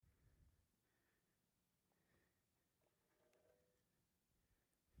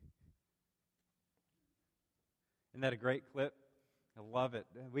Isn't that a great clip? I love it.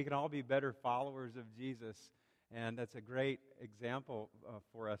 We can all be better followers of Jesus, and that's a great example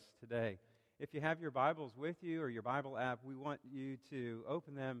for us today. If you have your Bibles with you or your Bible app, we want you to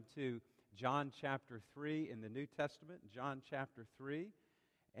open them to John chapter 3 in the New Testament, John chapter 3.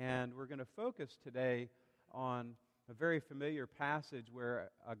 And we're going to focus today on a very familiar passage where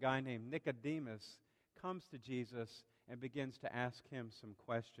a guy named Nicodemus comes to Jesus and begins to ask him some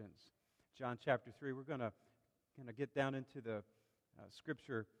questions. John chapter 3, we're going to get down into the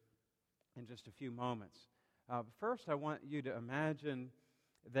Scripture in just a few moments. First, I want you to imagine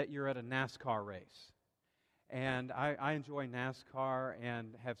that you're at a NASCAR race. And I enjoy NASCAR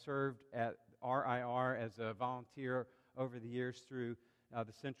and have served at RIR as a volunteer over the years through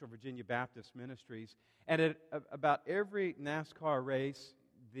the Central Virginia Baptist Ministries. And at about every NASCAR race,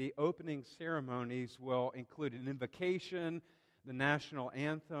 the opening ceremonies will include an invocation, the national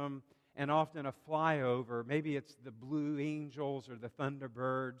anthem, and often a flyover. Maybe it's the Blue Angels or the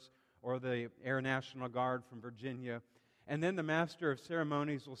Thunderbirds or the Air National Guard from Virginia. And then the master of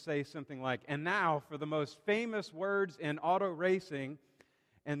ceremonies will say something like, "And now for the most famous words in auto racing."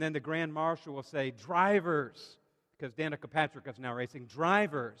 And then the Grand Marshal will say, "Drivers," because Danica Patrick is now racing,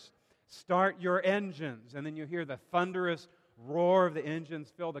 "Drivers, start your engines." And then you hear the thunderous roar of the engines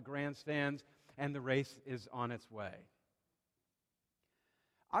fill the grandstands, and the race is on its way.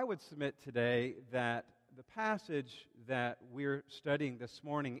 I would submit today that the passage that we're studying this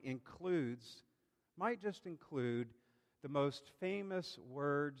morning might just include the most famous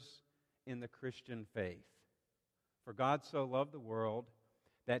words in the Christian faith. For God so loved the world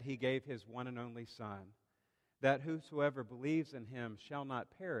that He gave His one and only Son, that whosoever believes in Him shall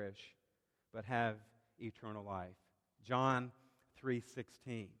not perish, but have eternal life. John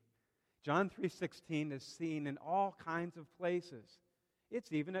 3:16. John 3:16 is seen in all kinds of places.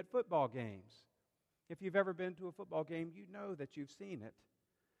 It's even at football games. If you've ever been to a football game, you know that you've seen it.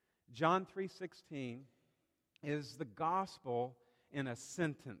 John 3:16 is the gospel in a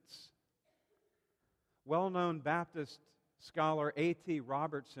sentence. Well-known Baptist scholar A.T.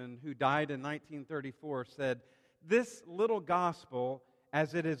 Robertson, who died in 1934, said, "This little gospel,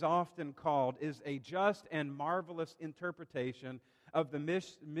 as it is often called, is a just and marvelous interpretation of the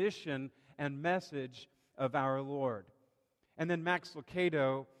mission and message of our Lord." And then Max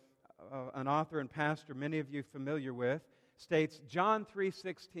Lucado, an author and pastor many of you familiar with, states, "John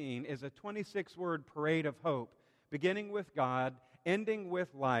 3:16 is a 26-word parade of hope, beginning with God, ending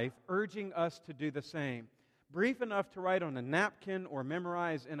with life, urging us to do the same. Brief enough to write on a napkin or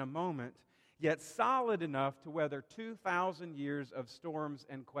memorize in a moment, yet solid enough to weather 2,000 years of storms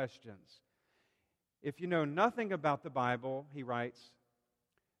and questions. If you know nothing about the Bible," he writes,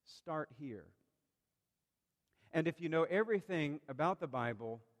 "start here. And if you know everything about the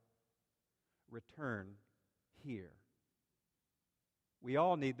Bible, return here." We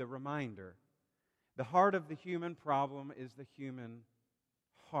all need the reminder. The heart of the human problem is the human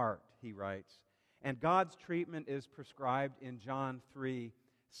heart, he writes. And God's treatment is prescribed in John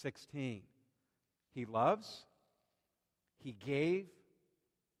 3:16. He loves, He gave,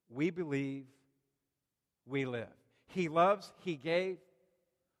 we believe, we live. He loves, He gave,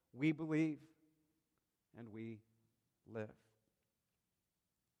 we believe, and we live.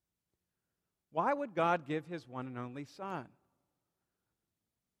 Why would God give His one and only Son?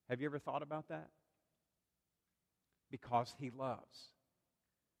 Have you ever thought about that? Because He loves.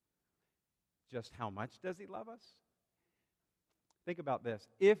 Just how much does He love us? Think about this.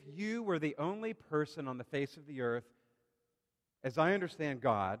 If you were the only person on the face of the earth, as I understand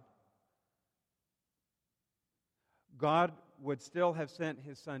God would still have sent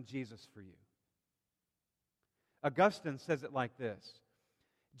His Son Jesus for you. Augustine says it like this: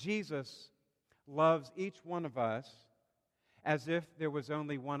 Jesus loves each one of us as if there was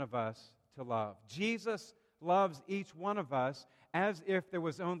only one of us to love. Jesus loves each one of us as if there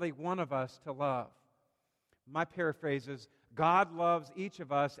was only one of us to love. My paraphrase is, God loves each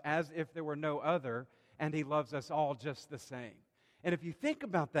of us as if there were no other, and He loves us all just the same. And if you think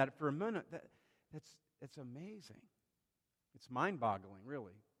about that for a minute, it's amazing. It's mind-boggling,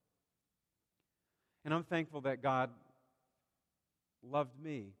 really. And I'm thankful that God loved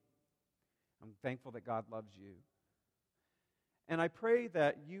me. I'm thankful that God loves you. And I pray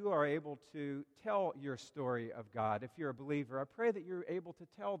that you are able to tell your story of God. If you're a believer, I pray that you're able to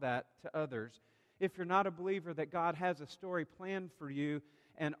tell that to others. If you're not a believer, that God has a story planned for you,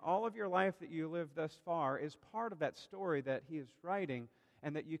 and all of your life that you live thus far is part of that story that He is writing,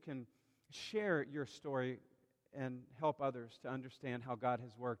 and that you can share your story and help others to understand how God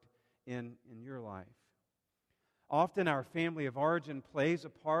has worked in your life. Often our family of origin plays a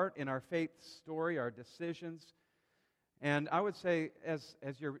part in our faith story, our decisions, And I would say, as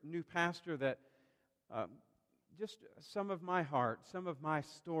your new pastor, that just some of my heart, some of my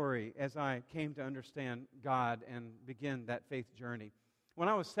story as I came to understand God and begin that faith journey. When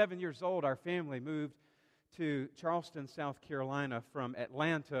I was 7 years old, our family moved to Charleston, South Carolina from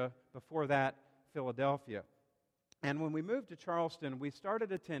Atlanta, before that, Philadelphia. And when we moved to Charleston, we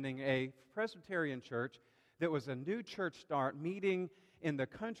started attending a Presbyterian church that was a new church start, meeting in the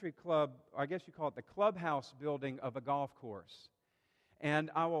country club, or I guess you call it the clubhouse building of a golf course.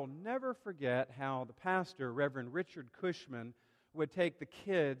 And I will never forget how the pastor, Reverend Richard Cushman, would take the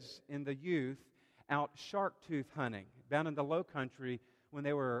kids and the youth out shark tooth hunting down in the low country when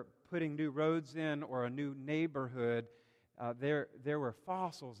they were putting new roads in or a new neighborhood. There were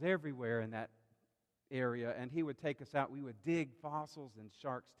fossils everywhere in that area, and he would take us out. We would dig fossils in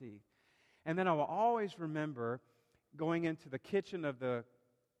shark's teeth. And then I will always remember going into the kitchen of the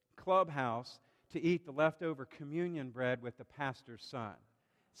clubhouse to eat the leftover communion bread with the pastor's son.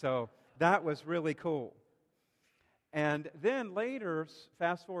 So that was really cool. And then later,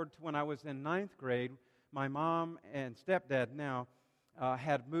 fast forward to when I was in 9th grade, my mom and stepdad now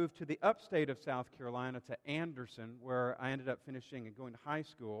had moved to the upstate of South Carolina to Anderson, where I ended up finishing and going to high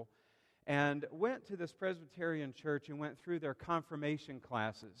school, and went to this Presbyterian church and went through their confirmation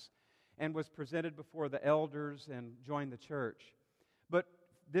classes and was presented before the elders and joined the church. But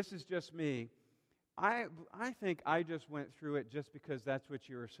this is just me. I think I just went through it just because that's what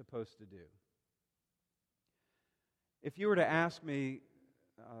you were supposed to do. If you were to ask me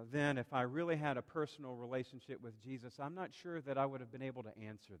then if I really had a personal relationship with Jesus, I'm not sure that I would have been able to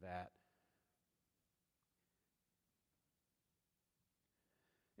answer that.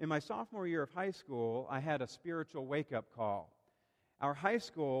 In my sophomore year of high school, I had a spiritual wake-up call. Our high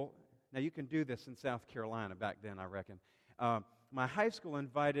school, now you can do this in South Carolina back then, I reckon. My high school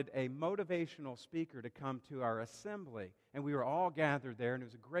invited a motivational speaker to come to our assembly, and we were all gathered there, and it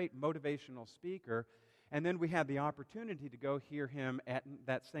was a great motivational speaker. And then we had the opportunity to go hear him at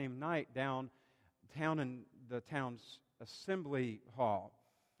that same night downtown in the town's assembly hall.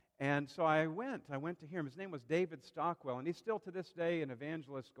 And so I went to hear him. His name was David Stockwell, and he's still to this day an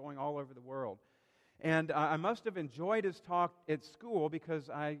evangelist going all over the world. And I must have enjoyed his talk at school because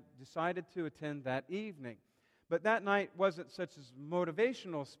I decided to attend that evening. But that night wasn't such a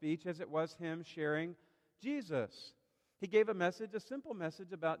motivational speech as it was him sharing Jesus. He gave a simple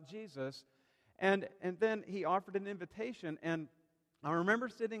message about Jesus, and then he offered an invitation. And I remember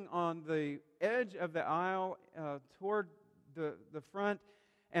sitting on the edge of the aisle toward the front,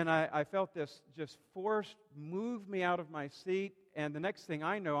 and I felt this just force move me out of my seat. And the next thing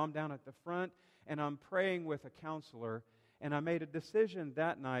I know, I'm down at the front, and I'm praying with a counselor. And I made a decision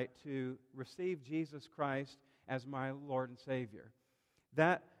that night to receive Jesus Christ as my Lord and Savior.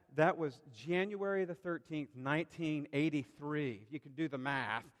 That was January the 13th, 1983. If you can do the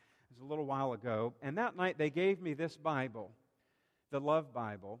math, it was a little while ago. And that night they gave me this Bible, the Love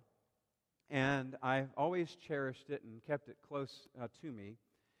Bible, and I've always cherished it and kept it close to me.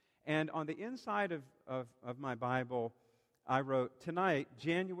 And on the inside of my Bible, I wrote, tonight,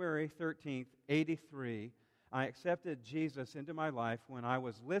 January 13th, 83, I accepted Jesus into my life when I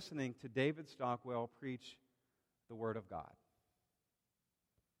was listening to David Stockwell preach the Word of God.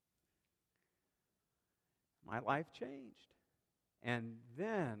 My life changed. And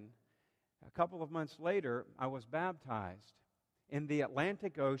then, a couple of months later, I was baptized in the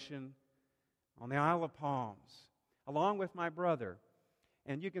Atlantic Ocean on the Isle of Palms, along with my brother.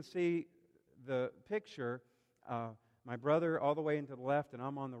 And you can see the picture, my brother all the way into the left, and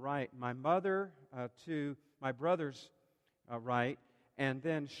I'm on the right. My mother to my brother's right, and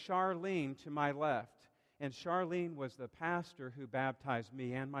then Charlene to my left. And Charlene was the pastor who baptized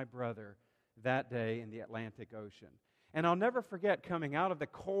me and my brother that day in the Atlantic Ocean. And I'll never forget coming out of the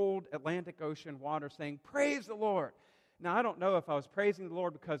cold Atlantic Ocean water saying, "Praise the Lord." Now, I don't know if I was praising the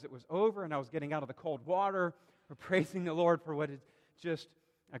Lord because it was over and I was getting out of the cold water, or praising the Lord for what it just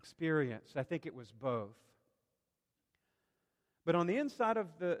experienced. I think it was both. But on the inside of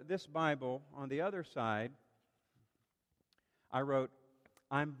this Bible, on the other side, I wrote,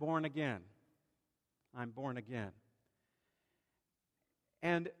 I'm born again. I'm born again.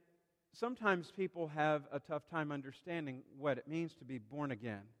 And sometimes people have a tough time understanding what it means to be born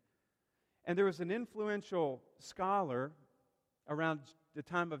again. And there was an influential scholar around the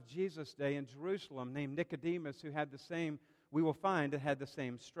time of Jesus' day in Jerusalem named Nicodemus who had the same, we will find, had the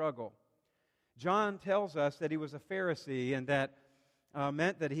same struggle. John tells us that he was a Pharisee, and that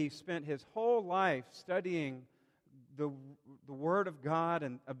meant that he spent his whole life studying the Word of God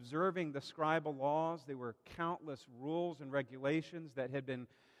and observing the scribal laws. There were countless rules and regulations that had been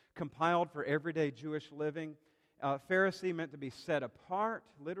compiled for everyday Jewish living. Pharisee meant to be set apart,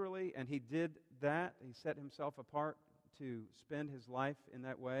 literally, and he did that. He set himself apart to spend his life in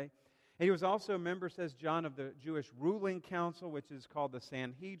that way. And he was also a member, says John, of the Jewish ruling council, which is called the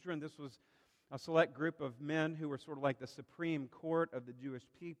Sanhedrin. This was a select group of men who were sort of like the supreme court of the Jewish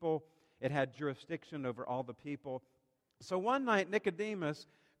people. It had jurisdiction over all the people. So one night, Nicodemus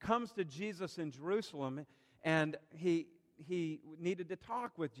comes to Jesus in Jerusalem, and he needed to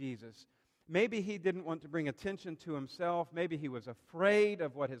talk with Jesus. Maybe he didn't want to bring attention to himself. Maybe he was afraid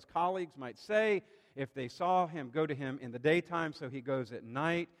of what his colleagues might say if they saw him go to him in the daytime, so he goes at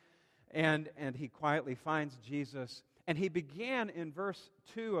night, and he quietly finds Jesus. And he began in verse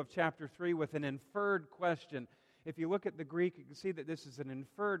 2 of chapter 3 with an inferred question. If you look at the Greek, you can see that this is an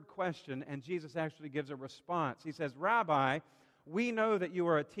inferred question, and Jesus actually gives a response. He says, "Rabbi, we know that you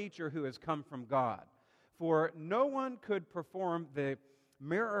are a teacher who has come from God, for no one could perform the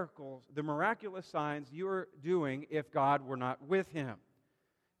miracles, the miraculous signs you are doing if God were not with him."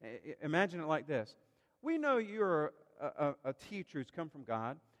 Imagine it like this. We know you're a teacher who's come from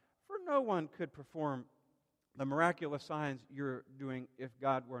God, for no one could perform the miraculous signs you're doing if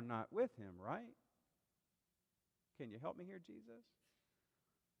God were not with him, right? Can you help me here, Jesus?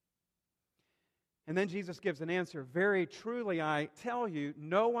 And then Jesus gives an answer. "Very truly I tell you,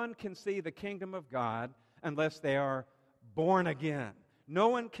 no one can see the kingdom of God unless they are born again." No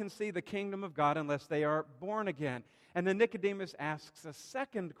one can see the kingdom of God unless they are born again. And then Nicodemus asks a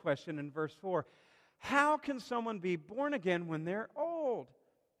second question in verse 4. How can someone be born again when they're old?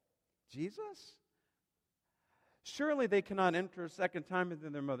 Jesus? Surely they cannot enter a second time into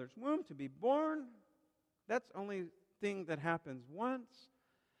their mother's womb to be born. That's the only thing that happens once.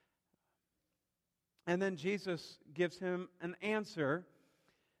 And then Jesus gives him an answer.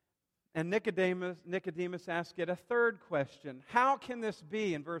 And Nicodemus asks it a third question. How can this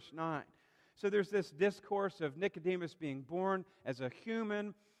be, in verse 9? So there's this discourse of Nicodemus being born as a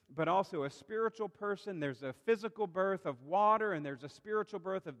human, but also a spiritual person. There's a physical birth of water, and there's a spiritual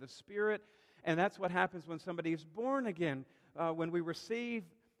birth of the Spirit. And that's what happens when somebody is born again. When we receive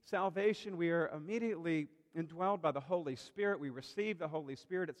salvation, we are immediately indwelled by the Holy Spirit. We receive the Holy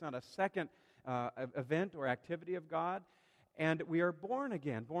Spirit. It's not a second event or activity of God. And we are born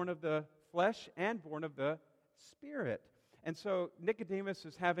again, born of the flesh and born of the Spirit. And so Nicodemus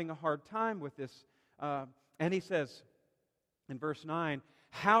is having a hard time with this. And he says in verse 9,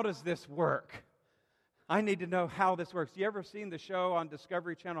 how does this work? I need to know how this works. You ever seen the show on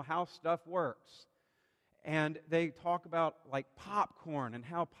Discovery Channel, How Stuff Works? And they talk about like popcorn and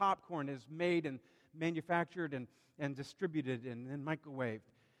how popcorn is made and manufactured and distributed and then microwaved.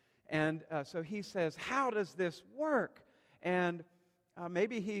 And so he says, how does this work? And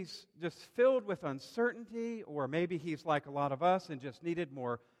maybe he's just filled with uncertainty, or maybe he's like a lot of us and just needed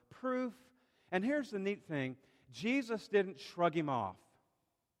more proof. And here's the neat thing. Jesus didn't shrug him off.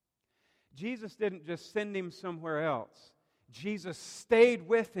 Jesus didn't just send him somewhere else. Jesus stayed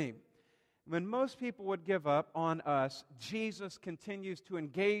with him. When most people would give up on us, Jesus continues to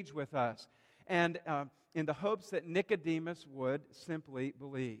engage with us, and in the hopes that Nicodemus would simply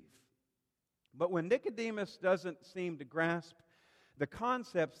believe. But when Nicodemus doesn't seem to grasp the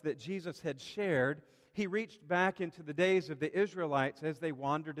concepts that Jesus had shared, he reached back into the days of the Israelites as they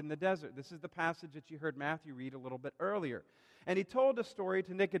wandered in the desert. This is the passage that you heard Matthew read a little bit earlier. And he told a story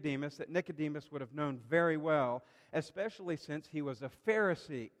to Nicodemus that Nicodemus would have known very well, especially since he was a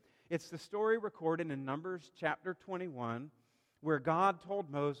Pharisee. It's the story recorded in Numbers chapter 21, where God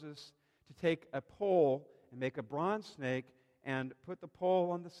told Moses to take a pole and make a bronze snake and put the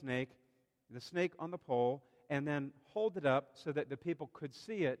pole on the snake on the pole, and then hold it up so that the people could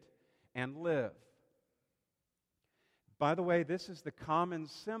see it and live. By the way, this is the common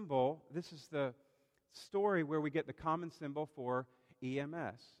symbol. This is the story where we get the common symbol for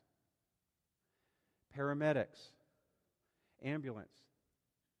EMS, paramedics, ambulance,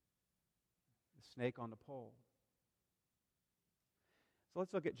 the snake on the pole. So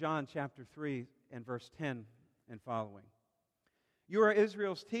let's look at John chapter 3 and verse 10 and following. You are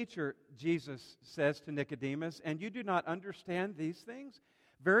Israel's teacher, Jesus says to Nicodemus, and you do not understand these things?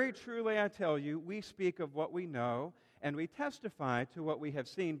 Very truly I tell you, we speak of what we know, and we testify to what we have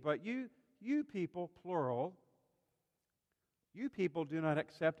seen, but you people, plural, you people do not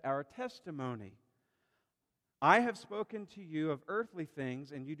accept our testimony. I have spoken to you of earthly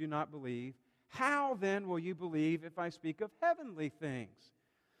things, and you do not believe. How then will you believe if I speak of heavenly things?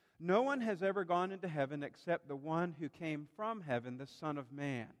 No one has ever gone into heaven except the one who came from heaven, the Son of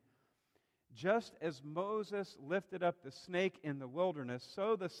Man. Just as Moses lifted up the snake in the wilderness,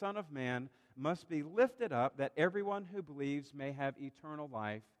 so the Son of Man must be lifted up, that everyone who believes may have eternal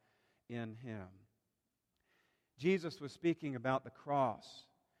life in him. Jesus was speaking about the cross.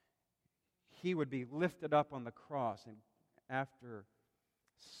 He would be lifted up on the cross and after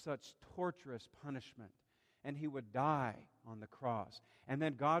such torturous punishment, and he would die on the cross. And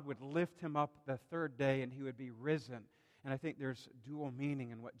then God would lift him up the third day and he would be risen. And I think there's dual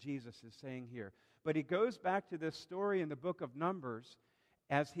meaning in what Jesus is saying here. But he goes back to this story in the book of Numbers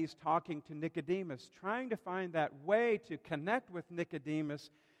as he's talking to Nicodemus, trying to find that way to connect with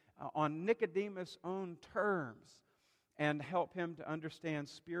Nicodemus on Nicodemus' own terms and help him to understand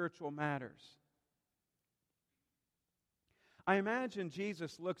spiritual matters. I imagine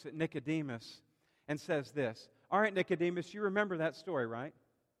Jesus looks at Nicodemus and says this, "All right, Nicodemus, you remember that story, right?"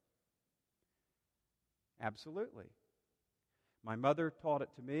 "Absolutely. My mother taught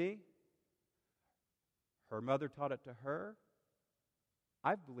it to me. Her mother taught it to her.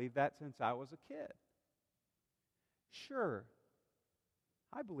 I've believed that since I was a kid." "Sure,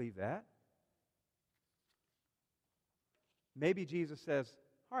 I believe that." Maybe Jesus says,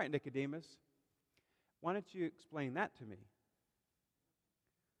 "All right, Nicodemus, why don't you explain that to me?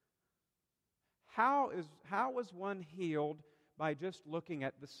 How was one healed by just looking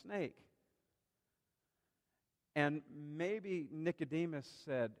at the snake?" And maybe Nicodemus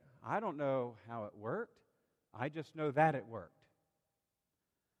said, "I don't know how it worked. I just know that it worked."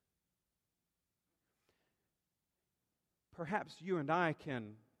 Perhaps you and I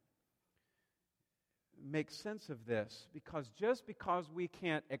can make sense of this, because just because we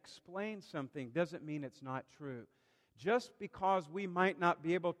can't explain something doesn't mean it's not true. Just because we might not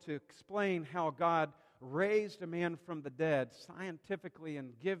be able to explain how God raised a man from the dead scientifically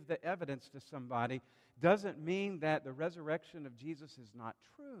and give the evidence to somebody doesn't mean that the resurrection of Jesus is not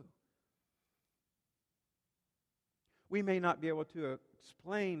true. We may not be able to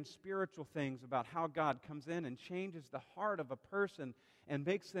explain spiritual things about how God comes in and changes the heart of a person and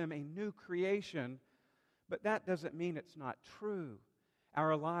makes them a new creation, but that doesn't mean it's not true.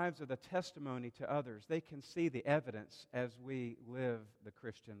 Our lives are the testimony to others. They can see the evidence as we live the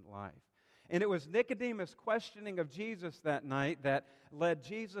Christian life. And it was Nicodemus' questioning of Jesus that night that led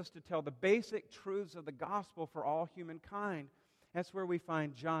Jesus to tell the basic truths of the gospel for all humankind. That's where we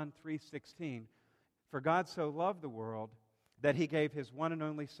find John 3:16. "For God so loved the world that He gave His one and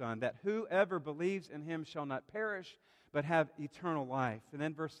only Son, that whoever believes in Him shall not perish, but have eternal life." And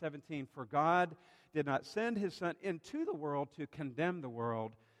then verse 17, "For God did not send His Son into the world to condemn the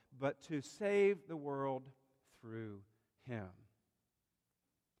world, but to save the world through Him."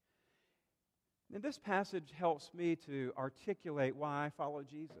 And this passage helps me to articulate why I follow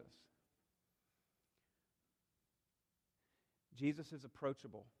Jesus. Jesus is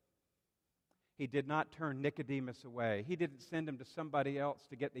approachable. He did not turn Nicodemus away. He didn't send him to somebody else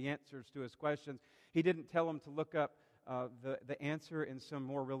to get the answers to his questions. He didn't tell him to look up the answer in some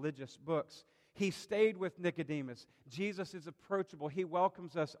more religious books. He stayed with Nicodemus. Jesus is approachable. He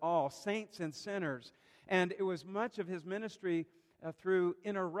welcomes us all, saints and sinners. And it was much of His ministry through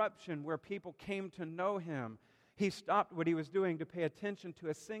interruption where people came to know Him. He stopped what He was doing to pay attention to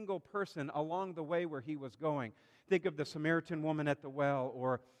a single person along the way where He was going. Think of the Samaritan woman at the well,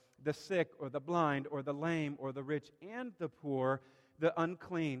 or the sick, or the blind, or the lame, or the rich and the poor, the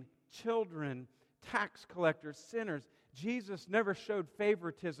unclean, children, tax collectors, sinners. Jesus never showed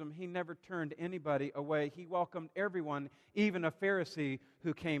favoritism. He never turned anybody away. He welcomed everyone, even a Pharisee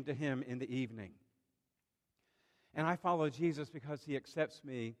who came to Him in the evening. And I follow Jesus because He accepts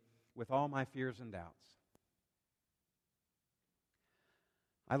me with all my fears and doubts.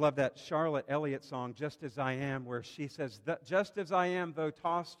 I love that Charlotte Elliott song, "Just As I Am," where she says, "Just as I am, though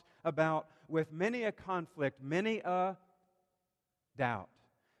tossed about with many a conflict, many a doubt,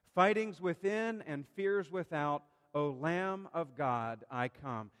 fightings within and fears without, O Lamb of God, I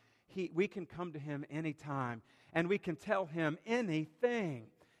come." We can come to Him anytime, and we can tell Him anything.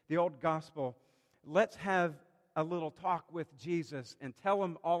 The old gospel, let's have a little talk with Jesus and tell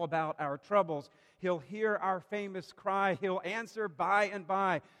Him all about our troubles. He'll hear our famous cry. He'll answer by and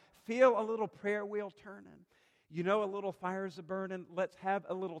by. Feel a little prayer wheel turning. You know, a little fire's a burning. Let's have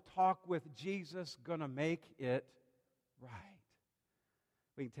a little talk with Jesus. Gonna make it right.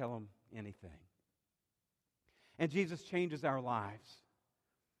 We can tell Him anything. And Jesus changes our lives.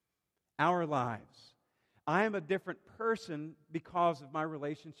 Our lives. I am a different person because of my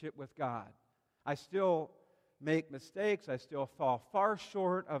relationship with God. I still make mistakes. I still fall far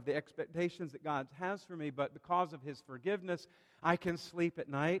short of the expectations that God has for me, but because of His forgiveness, I can sleep at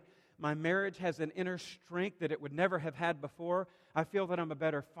night. My marriage has an inner strength that it would never have had before. I feel that I'm a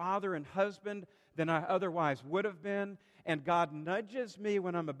better father and husband than I otherwise would have been, and God nudges me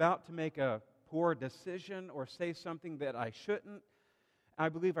when I'm about to make a poor decision or say something that I shouldn't. I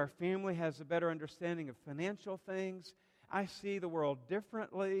believe our family has a better understanding of financial things. I see the world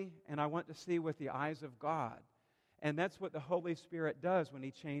differently, and I want to see with the eyes of God. And that's what the Holy Spirit does when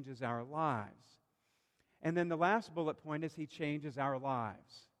He changes our lives. And then the last bullet point is He changes our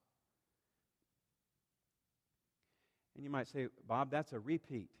lives. And you might say, Bob, that's a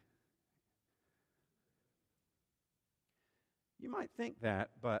repeat. You might think that,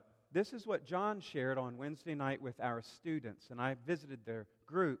 but this is what John shared on Wednesday night with our students, and I visited their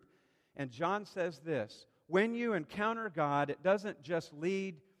group. And John says this: when you encounter God, it doesn't just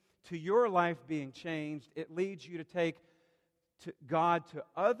lead to your life being changed, it leads you to take God to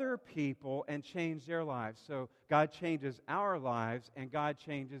other people and change their lives. So God changes our lives, and God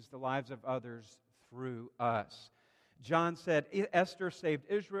changes the lives of others through us. John said Esther saved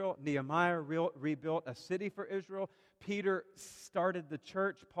Israel, Nehemiah rebuilt a city for Israel, Peter started the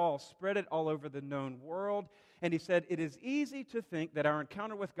church, Paul spread it all over the known world, and he said it is easy to think that our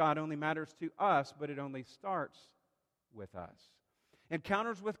encounter with God only matters to us, but it only starts with us.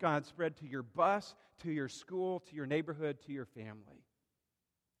 Encounters with God spread to your bus, to your school, to your neighborhood, to your family.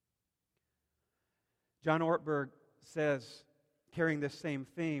 John Ortberg says, carrying this same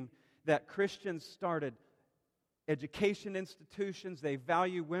theme, that Christians started education institutions. They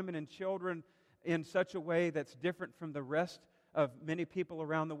value women and children in such a way that's different from the rest of many people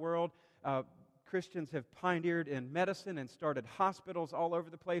around the world. Christians have pioneered in medicine and started hospitals all over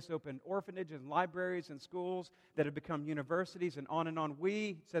the place, opened orphanages and libraries and schools that have become universities, and on and on.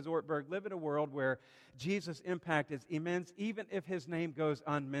 We, says Ortberg, live in a world where Jesus' impact is immense, even if His name goes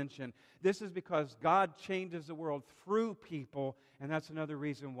unmentioned. This is because God changes the world through people, and that's another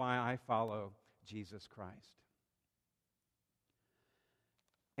reason why I follow Jesus Christ.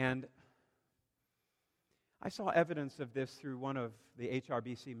 And I saw evidence of this through one of the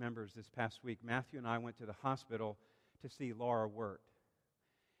HRBC members this past week. Matthew and I went to the hospital to see Laura Wirt,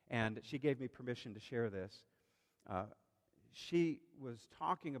 and she gave me permission to share this. She was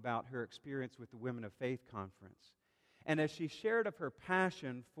talking about her experience with the Women of Faith Conference. And as she shared of her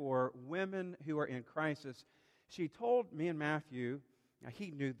passion for women who are in crisis, she told me and Matthew, now he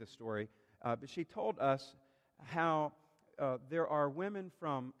knew the story, but she told us how there are women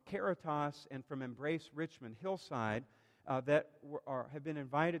from Caritas and from Embrace Richmond Hillside that have been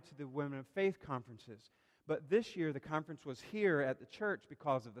invited to the Women of Faith conferences. But this year the conference was here at the church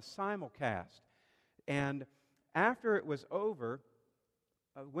because of the simulcast. And after it was over,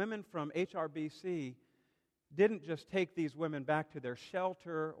 women from HRBC didn't just take these women back to their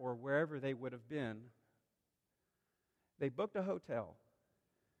shelter or wherever they would have been. They booked a hotel.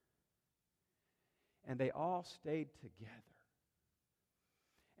 And they all stayed together.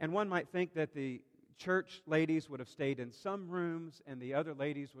 And one might think that the church ladies would have stayed in some rooms and the other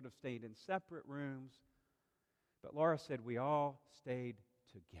ladies would have stayed in separate rooms. But Laura said we all stayed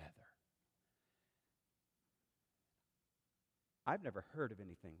together. I've never heard of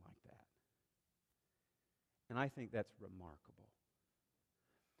anything like that. And I think that's remarkable.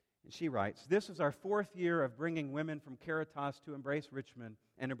 And she writes, this is our 4th year of bringing women from Caritas to Embrace Richmond.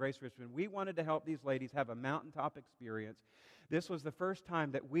 We wanted to help these ladies have a mountaintop experience. This was the first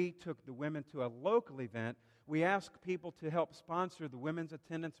time that we took the women to a local event. We asked people to help sponsor the women's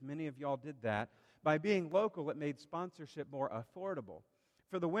attendance. Many of y'all did that. By being local, it made sponsorship more affordable.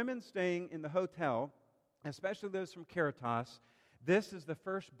 For the women staying in the hotel, especially those from Caritas, this is the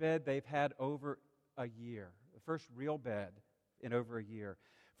first bed they've had over a year, the first real bed in over a year.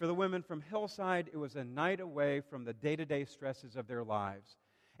 For the women from Hillside, it was a night away from the day-to-day stresses of their lives.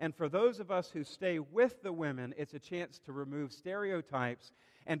 And for those of us who stay with the women, it's a chance to remove stereotypes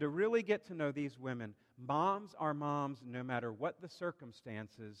and to really get to know these women. Moms are moms no matter what the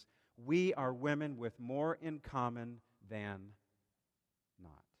circumstances. We are women with more in common than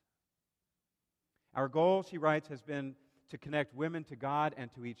not. Our goal, she writes, has been to connect women to God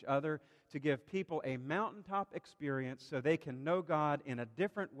and to each other, to give people a mountaintop experience so they can know God in a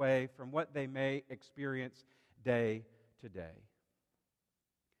different way from what they may experience day to day.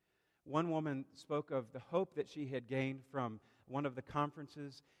 One woman spoke of the hope that she had gained from one of the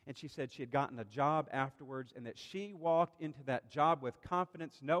conferences, and she said she had gotten a job afterwards and that she walked into that job with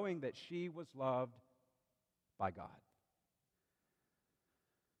confidence, knowing that she was loved by God.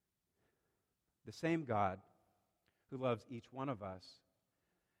 The same God who loves each one of us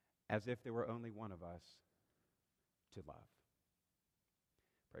as if there were only one of us to love.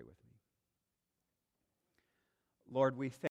 Pray with me. Lord, we thank